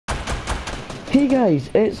Hey guys,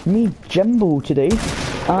 it's me Jimbo today,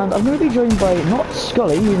 and I'm going to be joined by not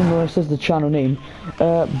Scully, even though this is the channel name,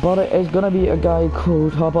 but it is going to be a guy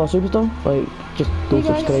called Harbour Superstar. Like, just go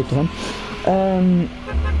subscribe to him.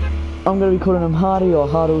 I'm going to be calling him Harry or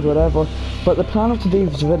Harold, whatever. But the plan of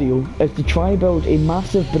today's video is to try build a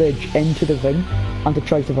massive bridge into the ring and to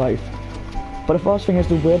try survive. But the first thing is,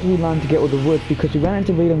 where do we land to get all the wood? Because we went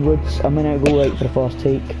into Wailing Woods a minute ago, right, for the first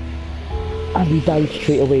take. And we died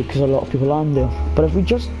straight away because a lot of people land there. But if we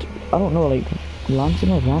just, I don't know, like, land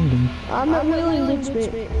somewhere random. I'm at Wailing Woods,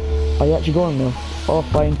 mate. Are you actually going there? Oh,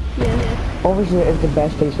 fine. Yeah. Obviously it is the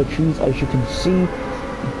best place for trees, as you can see.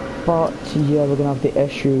 But yeah, we're going to have the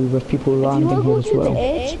issue with people landing here as well. The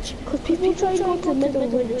edge, because people try to go to the middle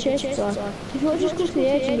where the chests are. If you want to just go to the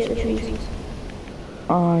edge and get the trees.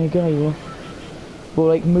 Aye, go you. We'll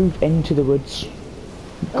like move into the woods.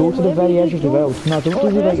 Go to the very edge of the world. No,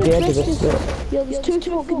 don't do like the edge of this bit. Yeah, there's two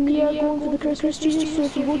folk in the air going for the Christmas trees, so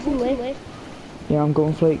if you go to the left. Yeah, I'm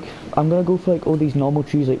going for like, I'm gonna go for like all these normal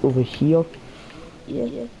trees like over here.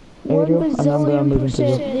 Yeah. Area, and then I'm gonna move into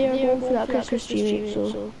the... They're going for that Christmas tree,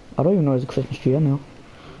 so... I don't even know there's a Christmas tree in there.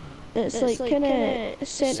 It's like kinda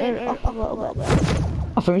centred up a little bit.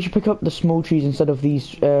 I think we should pick up the small trees instead of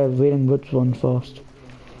these Wailing Woods one first.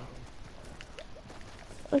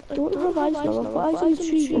 I don't have eyes now, I've got eyes on the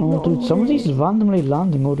tree. Oh dude, some of these is randomly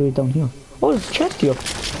landing all the way down here. Oh, there's a chest here.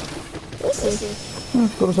 Yeah,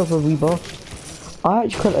 got myself a wee burst. I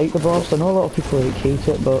actually quite like the burst. I know a lot of people like hate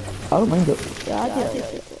it, but I don't mind it. Yeah, I do like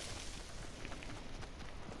it.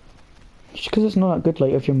 Just because it's not that good,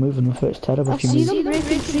 like if you're moving with it, it's terrible if you move. I see them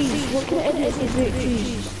breaking trees. What kind of idiots would break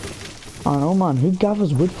trees? I know, man. Who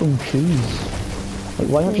gathers wood from trees? Like,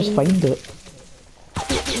 why not just find it?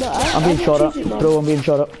 No, I'm being shot at, bro. I'm being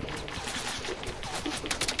shot at.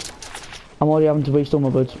 I'm already having to waste all my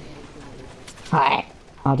wood. Hi.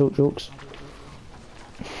 Adult jokes.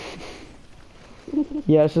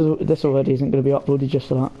 Yeah, this already isn't going to be uploaded just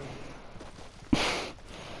for that.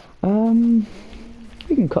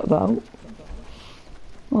 We can cut that out.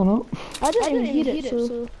 Oh no. I didn't even hear it,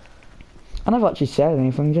 so... I never actually said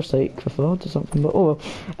anything, just like for thought or something, but oh well.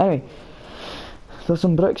 Anyway, there's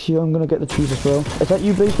some bricks here, I'm gonna get the trees as well. Is that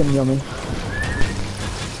you breaking, Yummy?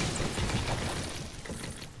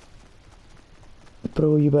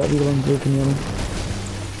 Bro, you better be the one breaking, Yummy.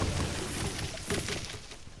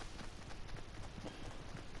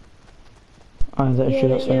 Ah, that is true,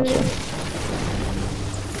 that's fine, that's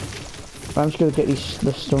fine. I'm just gonna get this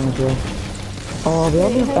stone as well. Oh, we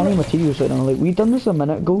don't have any materials right now. Like, we done this a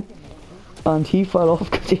minute ago, and he fell off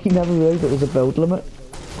because he never realised it was a build limit.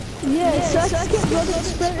 Yeah, so I kept running,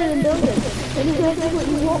 sprinting and building, and he like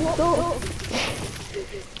walked off.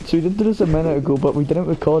 So we did this a minute ago, but we didn't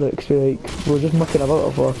record it because we were just mucking about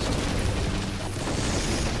at first.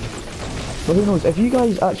 But who knows, if you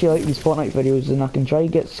guys actually like these Fortnite videos, then I can try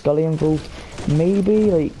to get Scully involved.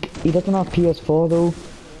 Maybe, like, he doesn't have PS4 though.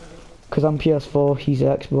 Because I'm PS4, he's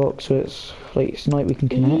Xbox, so it's like, it's not like we can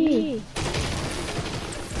connect.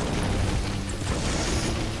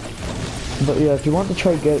 But yeah, if you want to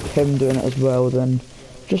try get him doing it as well, then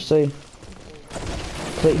just say.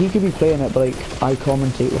 Like, he could be playing it, but like, I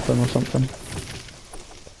commentate with him or something.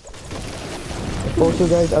 Also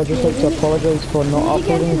guys, I'd just like to apologise for not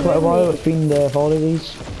uploading in quite a while. It's been the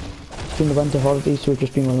holidays. It's been the winter holidays, so we've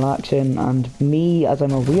just been relaxing, and me, as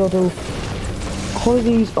I'm a weirdo,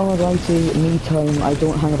 holidays are righty, me time. I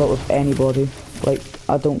don't hang about with anybody. Like,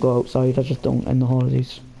 I don't go outside, I just don't in the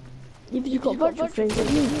holidays. Yeah, but you've got virtual friends like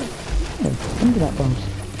me. Yeah, internet bombs.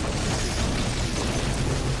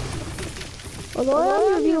 Although I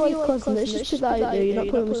am a real life cousin, let's just put that out there, you're not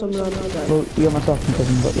playing with some random guy. Well, you're my second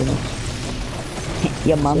cousin, but you know.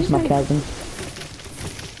 Your mum's my cousin.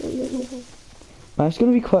 It's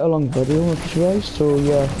gonna be quite a long video, I just realised, so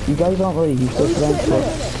yeah, you guys aren't really used to this then.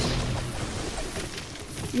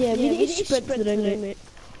 Yeah, we need to sprint to the ring, mate.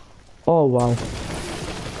 Oh wow.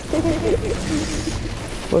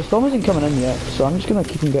 Well, Storm isn't coming in yet, so I'm just gonna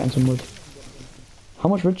keep on getting some wood. How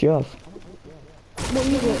much wood do you have? What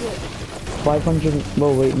you got? 500,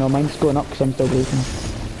 well wait, no, mine's going up because I'm still breaking.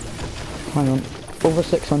 Hang on, over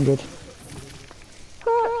 600.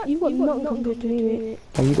 You've got nothing compared to me, mate.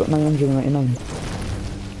 Have you got 999?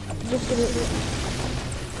 Just a bit.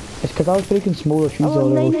 It's because I was breaking smaller trees all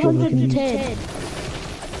the way. 910.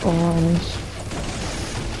 Oh, nice.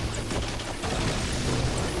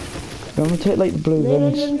 I'm gonna take like the blue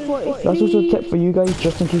rings. That's also a tip for you guys,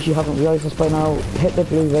 just in case you haven't realised this by now. Hit the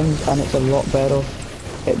blue rings and it's a lot better.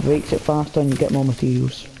 It breaks it faster and you get more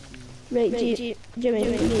materials. Right, Jimmy,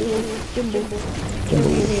 Jimbo.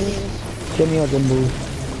 Jimmy or Jimbo.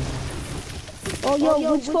 Oh,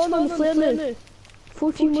 yo, wood's falling on the flare now.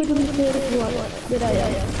 14 wood on the flare if you want. Where I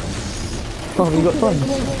am. Oh, have you got tons?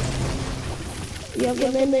 Yeah, I've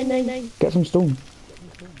got 999. Get some stone.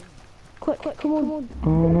 Quick, come on.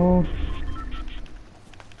 Oh no.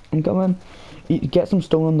 I'm coming. Get some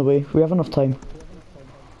stone on the way. We have enough time.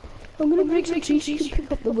 I'm gonna break some trees so you can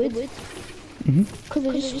pick up the wood. Because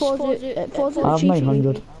it just falls out. It falls out I have the tree.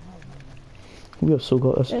 900. We have so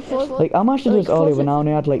got this. Falls, Like, I managed to do this earlier when I out.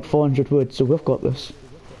 only had like 400 wood, so we've got this.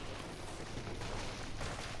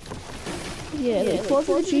 Yeah, it falls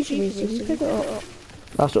out the tree for me, so you pick it up.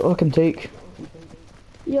 That's what I can take.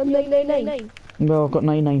 You're 999. Well, I've got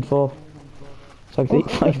 994. So I can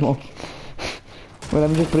take 5 more. Well, let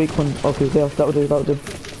me just break one. Okay, there, that'll do.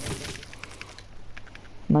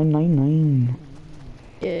 999.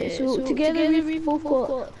 Yeah, so together we've both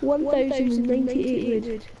got 1098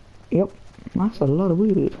 wood. Yep, that's a lot of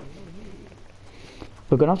wood.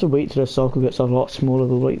 We're gonna have to wait till the circle gets a lot smaller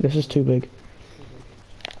though, like this is too big.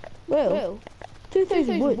 Well,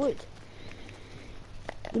 2000 wood.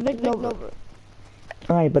 The big number.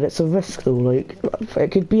 Aye, but it's a risk though, like,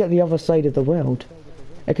 it could be at the other side of the world.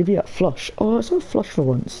 It could be at Flush. Oh, it's not Flush for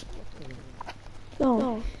once.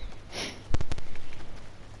 No.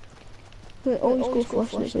 But always go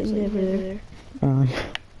Flush and it's like never there. Aye.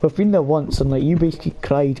 We've been there once and like, you basically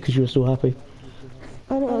cried because you were so happy.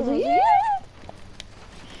 I know, I was like, yeah!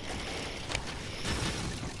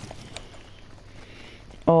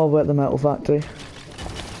 Oh, we're at the metal factory.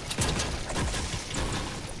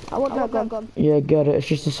 I want that gun. Yeah, get it, it's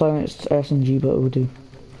just a silenced SMG, but it will do.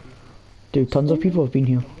 Dude, tons of people have been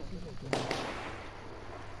here.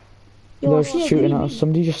 They're shooting at us.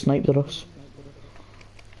 Somebody just sniped at us.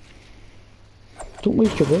 Don't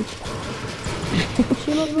waste your wood.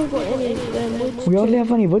 We hardly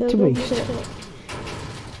have any wood to waste.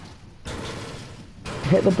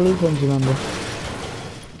 Hit the blue ones, remember.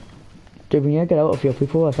 Dude, we need to get out of here.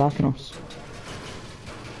 People are attacking us.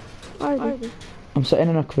 I'm sitting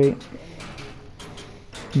in a crate.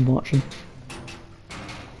 I'm watching.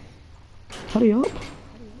 Hurry up.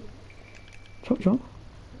 Chop.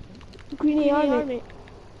 Greeny army.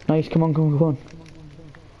 Nice, come on.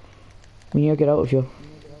 We need to get out of here.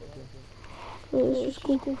 Let's just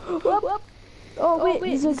go. Oh wait,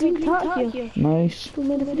 there's a green tat here. Nice. Don't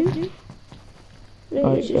mind if I do.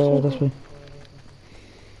 Right, this way.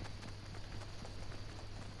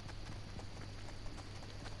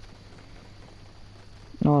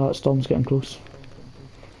 No, that storm's getting close.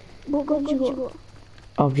 What gun you got?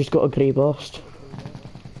 I've just got a grey burst.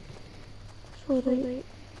 Sorry.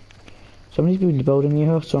 Somebody's building the building near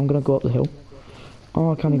here, so I'm gonna go up the hill.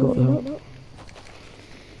 Oh, can I go up the hill?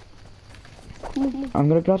 I'm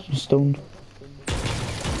gonna grab some stone.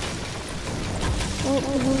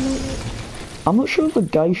 I'm not sure if a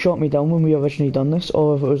guy shot me down when we originally done this,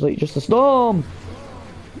 or if it was like just a storm.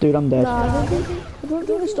 Dude, I'm dead. Nah, I don't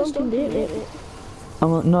think the storm can do it.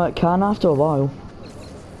 No, it can after a while.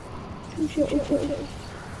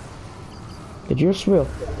 Did you swear?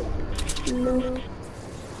 No.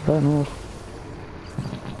 Fair enough.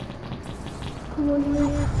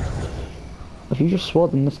 If you just swore,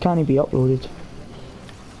 then this can't be uploaded.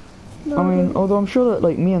 No, I mean, although I'm sure that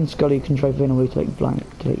like me and Scully can try to find a way to like blank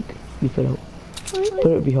to like leave it out. But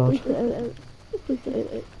it would be hard.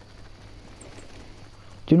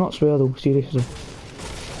 Do not swear though, seriously.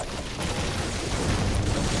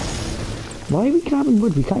 Why are we grabbing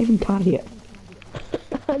wood? We can't even carry it.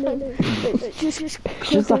 I know. It's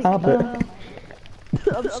just a habit.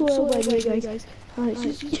 I'm so aware, guys.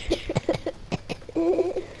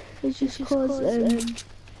 It's just cause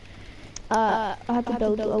I had to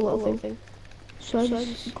build a little thing. So I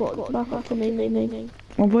just got back up to 999.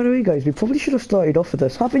 Oh, by the way, guys, we probably should have started off with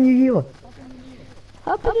this. Happy New Year!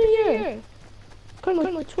 Happy New Year! Kind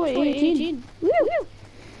of like 2018. Woo!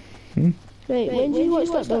 Right, when do you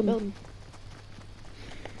want to start building?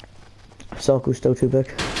 Circle's still too big.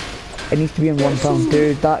 It needs to be in 1 pound.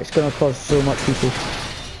 Dude, that's gonna cause so much people.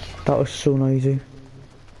 That was so noisy.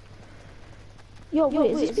 Yo,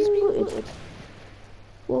 wait, is this being muted?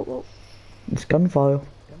 Whoa. It's gunfire.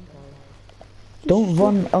 Don't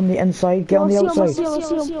run on the inside, get on the outside. I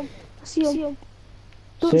see him.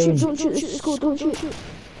 Don't shoot, just go, don't shoot.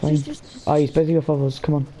 Fine. He's busy with others,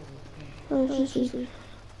 come on.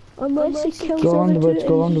 Unless he kills go around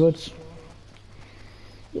the woods,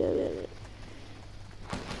 Yeah.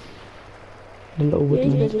 The little wood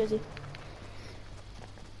one. Busy.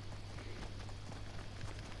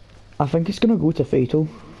 I think it's gonna go to fatal.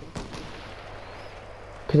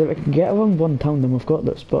 Because if it can get around 1 town, then we've got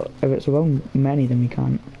this, but if it's around many, then we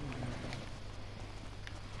can't.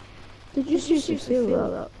 Did you seriously feel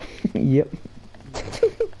that? Yep.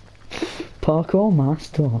 Parkour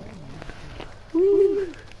master.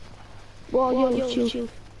 Woo! Whoa, yo, shield. Do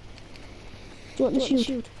you want the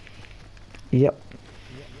shield? Yep.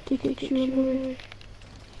 Take it, shield.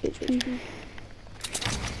 HP.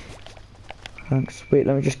 Thanks. Wait,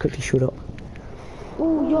 let me just quickly shoot up.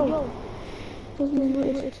 Oh, yo. Doesn't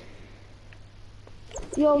notice.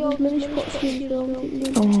 Yo, there's many spots here.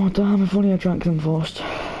 Oh damn, if only I drank them fast.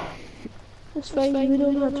 That's fine, we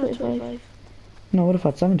don't have 25. No, what if I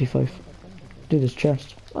had 75? Do this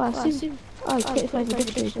chest. Oh, I see. Oh, 25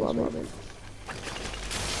 additional is what I meant.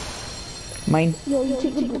 Mine. Yo, you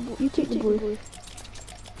take the blue.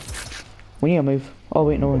 We need to move. Oh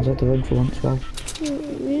wait, no one's at the road for once, well. We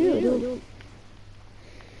really don't.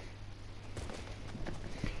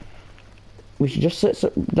 We should just sit,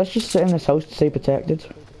 let's just sit in this house to stay protected.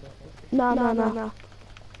 Nah.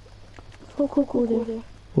 Go there.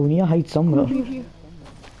 We need to hide somewhere. Here.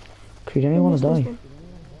 Creed, anyone want to die?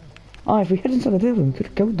 Ah, if we hid inside the devil, we could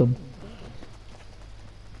have killed them.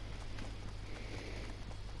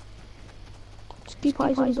 Just keep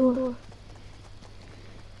eyes on the door.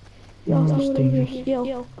 No, that's dangerous.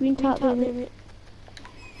 Yo, green tat there, mate.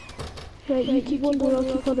 Right, you keep one door, I'll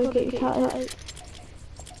keep other, get your tat out.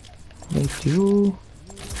 Right, you.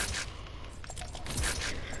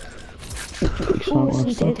 Oh,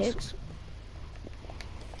 some dead.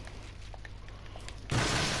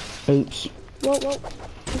 Oops. Whoa.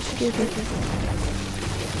 Excuse me.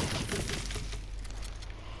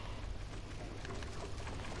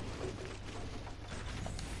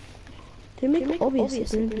 They make it obvious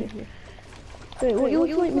it's in here. Wait, what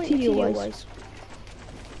you like material-wise?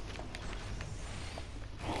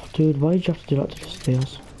 Dude, why did you have to do that to the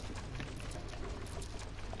stairs?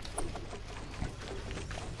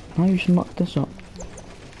 Now you should muck this up.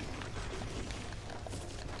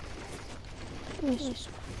 Yes.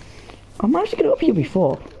 I managed to get it up here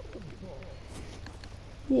before.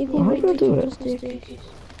 You go How right did I do to it? the staircase.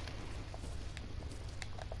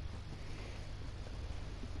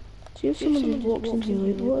 See if someone walks in here,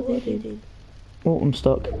 like, what are they doing? Oh, I'm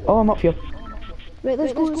stuck. Oh, I'm up here. Right,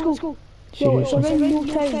 let's go. Yo, it's Seriously. around no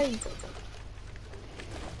town.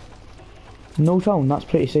 No town, that's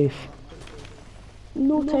pretty safe.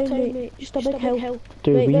 No town, mate. Just a big hill.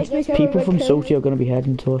 Dude, Right, let's make it a people big from hill. Salty are going to be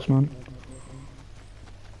heading to us, man.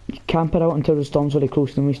 Camp it out until the storm's very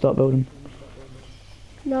close, then we start building.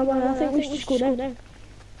 No, man, I think we should just go now.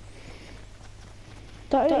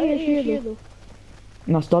 Start out here, though.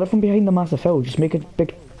 Now start it from behind the massive hill, just make a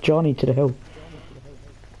big journey to the hill.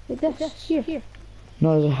 Like this, here.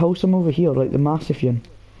 No, there's a house over here, like the massive one.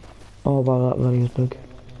 Oh wow, that really is big.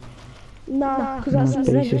 Nah, because No, that's the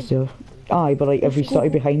the base is there. Aye, but like if we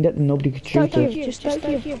started behind it, then nobody could shoot Start it. here, just start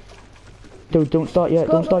here. Dude, don't start yet,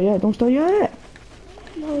 don't start yet!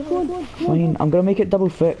 No, go on. Fine, I'm gonna make it double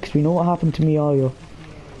fixed, we know what happened to me earlier.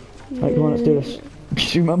 Right, come on, let's do this.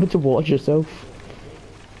 Just remember to watch yourself.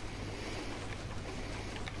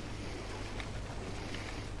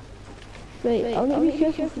 Right, I'll need to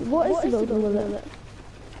be careful. What is the building with it?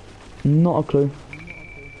 Not a clue.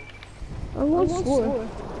 I'm going slower.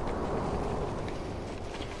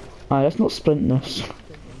 Aye, let's not sprint this.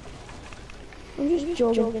 I'm just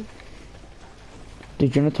jogging.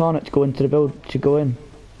 Did you want to turn it to go into the build, to go in?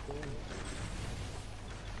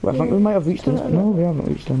 Well, I think we might have reached it. No, we haven't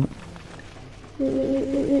reached it.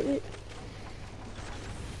 Wait.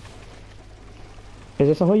 Is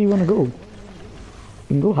this how you want to go? You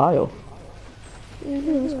can go higher. Yeah,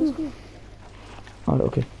 let's go. Alright,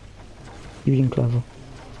 okay. You're being clever.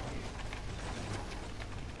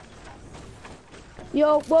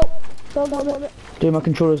 Yo, whoa. Don't want it. Dude, my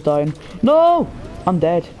controller's dying. No! I'm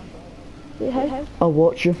dead. Wait, how? I'll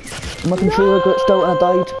watch you. My controller glitched out and I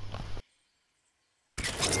died.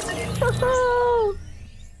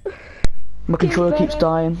 My controller keeps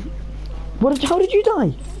dying. How did you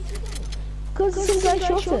die? Because some guy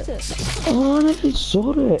shot it. Oh, I never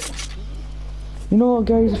saw it. You know what,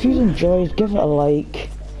 guys, if you enjoyed, give it a like.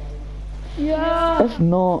 Yeah. If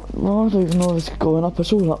not, well, I don't even know if it's going up.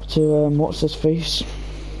 It's all up to what's his face.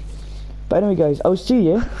 But anyway, guys, I'll see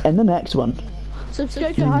you in the next one.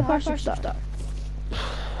 Subscribe to High Power Superstar.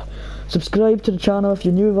 Subscribe to the channel if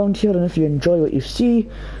you're new around here, and if you enjoy what you see,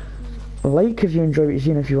 like if you enjoy what you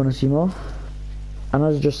see, and if you want to see more. And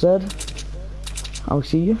as I just said, I'll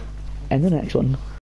see you in the next one.